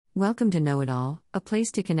Welcome to Know It All, a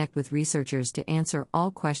place to connect with researchers to answer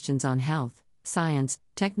all questions on health, science,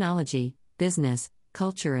 technology, business,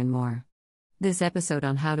 culture, and more. This episode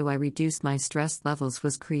on How Do I Reduce My Stress Levels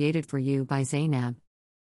was created for you by Zainab.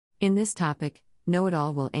 In this topic, Know It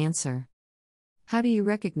All will answer: how do you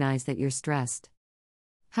recognize that you're stressed?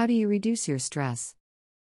 How do you reduce your stress?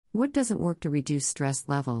 What doesn't work to reduce stress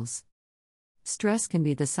levels? Stress can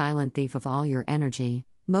be the silent thief of all your energy,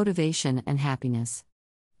 motivation, and happiness.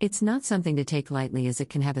 It's not something to take lightly, as it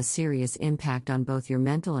can have a serious impact on both your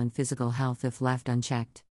mental and physical health if left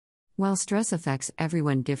unchecked. While stress affects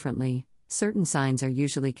everyone differently, certain signs are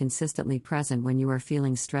usually consistently present when you are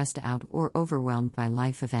feeling stressed out or overwhelmed by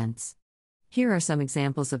life events. Here are some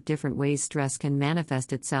examples of different ways stress can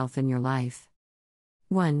manifest itself in your life.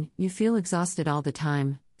 1. You feel exhausted all the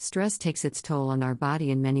time. Stress takes its toll on our body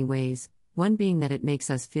in many ways, one being that it makes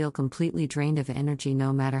us feel completely drained of energy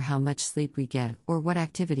no matter how much sleep we get or what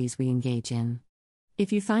activities we engage in.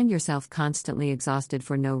 If you find yourself constantly exhausted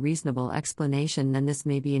for no reasonable explanation, then this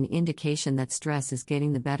may be an indication that stress is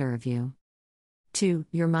getting the better of you. 2.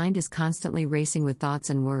 Your mind is constantly racing with thoughts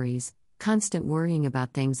and worries. Constant worrying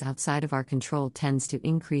about things outside of our control tends to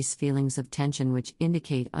increase feelings of tension, which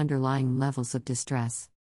indicate underlying levels of distress.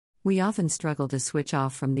 We often struggle to switch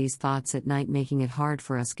off from these thoughts at night, making it hard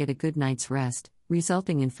for us to get a good night's rest,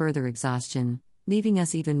 resulting in further exhaustion, leaving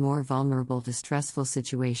us even more vulnerable to stressful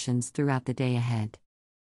situations throughout the day ahead.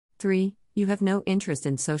 3. You have no interest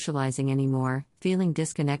in socializing anymore. Feeling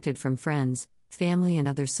disconnected from friends, family, and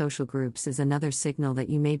other social groups is another signal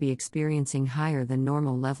that you may be experiencing higher than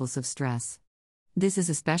normal levels of stress. This is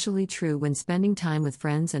especially true when spending time with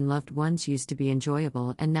friends and loved ones used to be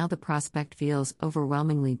enjoyable and now the prospect feels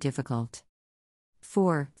overwhelmingly difficult.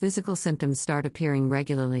 4. Physical symptoms start appearing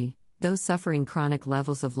regularly. Those suffering chronic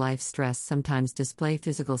levels of life stress sometimes display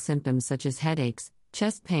physical symptoms such as headaches,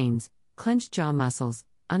 chest pains, clenched jaw muscles,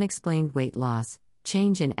 unexplained weight loss,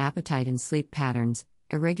 change in appetite and sleep patterns,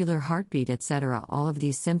 irregular heartbeat, etc. All of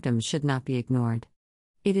these symptoms should not be ignored.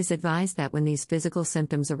 It is advised that when these physical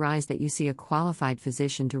symptoms arise that you see a qualified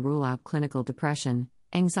physician to rule out clinical depression,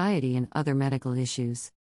 anxiety, and other medical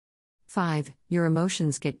issues. 5. Your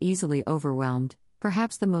emotions get easily overwhelmed.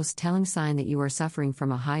 Perhaps the most telling sign that you are suffering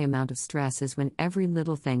from a high amount of stress is when every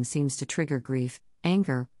little thing seems to trigger grief,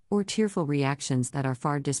 anger, or tearful reactions that are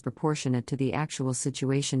far disproportionate to the actual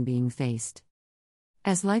situation being faced.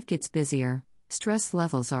 As life gets busier, stress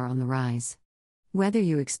levels are on the rise. Whether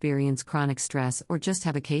you experience chronic stress or just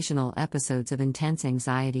have occasional episodes of intense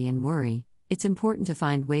anxiety and worry, it's important to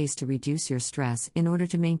find ways to reduce your stress in order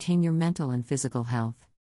to maintain your mental and physical health.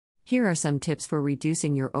 Here are some tips for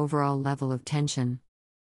reducing your overall level of tension.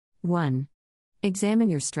 1. Examine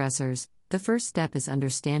your stressors. The first step is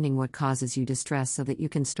understanding what causes you distress so that you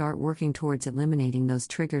can start working towards eliminating those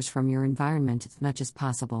triggers from your environment as much as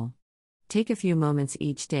possible. Take a few moments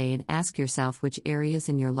each day and ask yourself which areas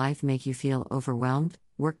in your life make you feel overwhelmed: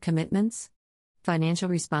 work commitments? Financial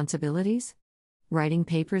responsibilities? Writing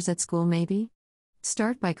papers at school, maybe?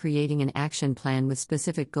 Start by creating an action plan with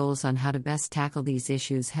specific goals on how to best tackle these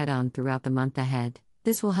issues head-on throughout the month ahead.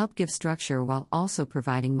 This will help give structure while also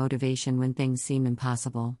providing motivation when things seem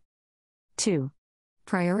impossible. 2.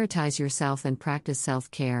 Prioritize yourself and practice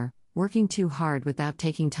self-care. Working too hard without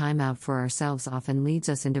taking time out for ourselves often leads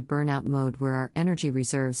us into burnout mode, where our energy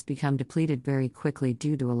reserves become depleted very quickly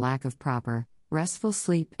due to a lack of proper, restful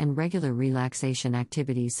sleep and regular relaxation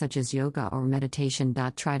activities such as yoga or meditation.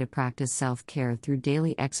 Try to practice self-care through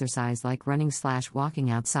daily exercise like running/walking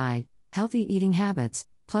outside, healthy eating habits,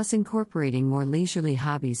 plus incorporating more leisurely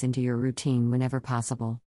hobbies into your routine whenever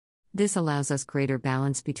possible. This allows us greater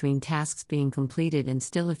balance between tasks being completed and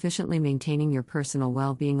still efficiently maintaining your personal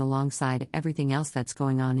well-being alongside everything else that's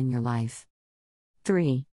going on in your life.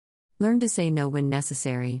 3. Learn to say no when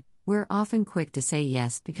necessary. We're often quick to say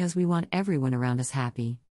yes because we want everyone around us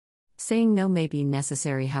happy. Saying no may be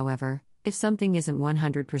necessary, however, if something isn't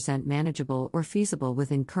 100% manageable or feasible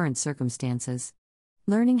within current circumstances.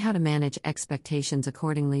 Learning how to manage expectations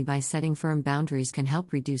accordingly by setting firm boundaries can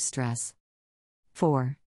help reduce stress.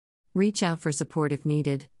 4. Reach out for support if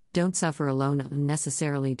needed. Don't suffer alone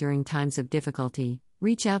unnecessarily during times of difficulty.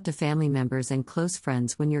 Reach out to family members and close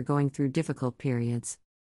friends when you're going through difficult periods.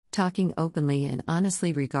 Talking openly and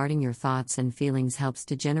honestly regarding your thoughts and feelings helps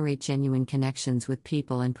to generate genuine connections with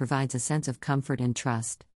people and provides a sense of comfort and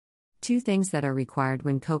trust. 2 things that are required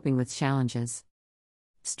when coping with challenges.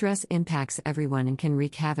 Stress impacts everyone and can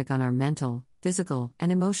wreak havoc on our mental, physical,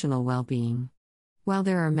 and emotional well-being. While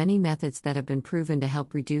there are many methods that have been proven to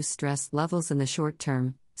help reduce stress levels in the short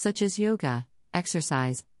term, such as yoga,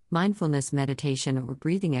 exercise, mindfulness meditation, or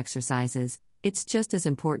breathing exercises, it's just as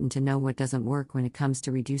important to know what doesn't work when it comes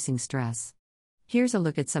to reducing stress. Here's a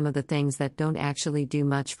look at some of the things that don't actually do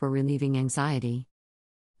much for relieving anxiety.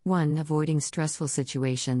 1. Avoiding stressful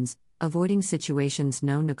situations. Avoiding situations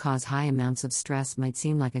known to cause high amounts of stress might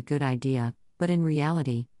seem like a good idea, but in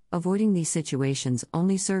reality, avoiding these situations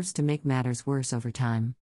only serves to make matters worse over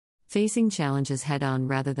time. Facing challenges head-on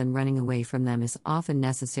rather than running away from them is often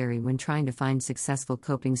necessary when trying to find successful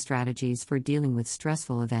coping strategies for dealing with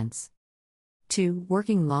stressful events. 2.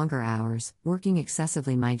 Working longer hours. Working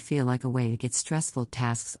excessively might feel like a way to get stressful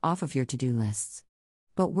tasks off of your to-do lists.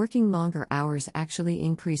 But working longer hours actually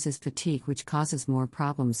increases fatigue, which causes more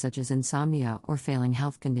problems such as insomnia or failing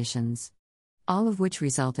health conditions. All of which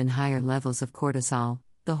result in higher levels of cortisol,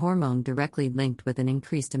 the hormone directly linked with an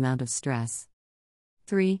increased amount of stress.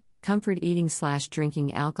 3. Comfort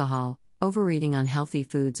eating/drinking alcohol. Overeating unhealthy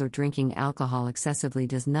foods or drinking alcohol excessively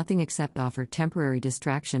does nothing except offer temporary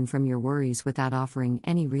distraction from your worries without offering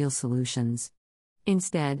any real solutions.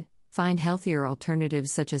 Instead, find healthier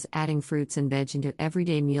alternatives such as adding fruits and veg into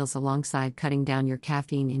everyday meals alongside cutting down your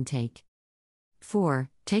caffeine intake.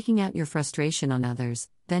 4. Taking out your frustration on others.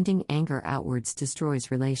 Venting anger outwards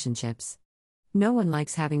destroys relationships. No one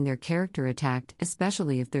likes having their character attacked,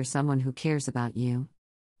 especially if there's someone who cares about you.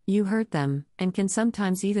 You hurt them, and can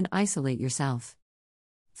sometimes even isolate yourself.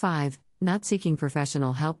 5. Not seeking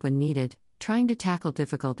professional help when needed. Trying to tackle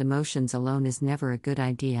difficult emotions alone is never a good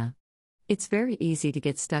idea. It's very easy to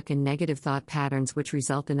get stuck in negative thought patterns which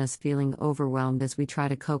result in us feeling overwhelmed as we try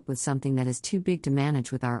to cope with something that is too big to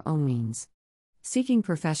manage with our own means. Seeking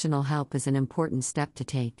professional help is an important step to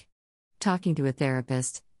take. Talking to a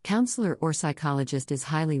therapist, counselor, or psychologist is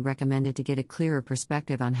highly recommended to get a clearer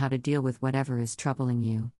perspective on how to deal with whatever is troubling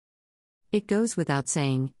you. It goes without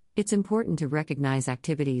saying, it's important to recognize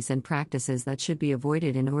activities and practices that should be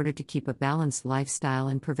avoided in order to keep a balanced lifestyle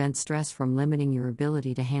and prevent stress from limiting your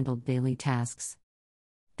ability to handle daily tasks.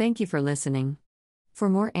 Thank you for listening. For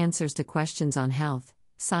more answers to questions on health,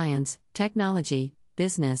 science, technology,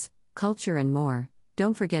 business, culture, and more,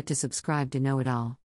 don't forget to subscribe to Know It All.